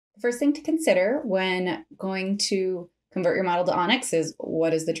First thing to consider when going to convert your model to ONNX is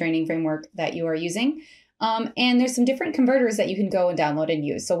what is the training framework that you are using. And there's some different converters that you can go and download and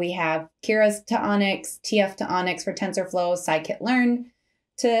use. So we have Keras to ONNX, TF to ONNX for TensorFlow, scikit-learn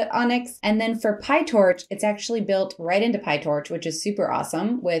to ONNX. And then for PyTorch, it's actually built right into PyTorch, which is super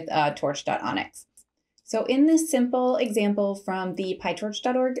awesome with torch.onnx. So in this simple example from the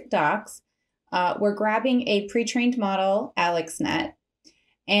pytorch.org docs, we're grabbing a pre-trained model, AlexNet,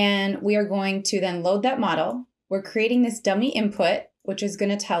 and we are going to then load that model. We're creating this dummy input, which is going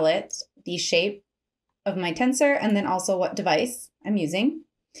to tell it the shape of my tensor and then also what device I'm using.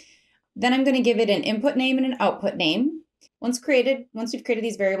 Then I'm going to give it an input name and an output name. Once we've created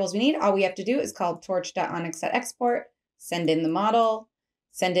these variables we need, all we have to do is call torch.onnx.export, send in the model,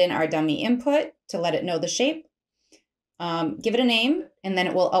 send in our dummy input to let it know the shape, give it a name, and then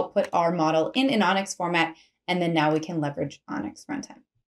it will output our model in an ONNX format, and then now we can leverage ONNX runtime.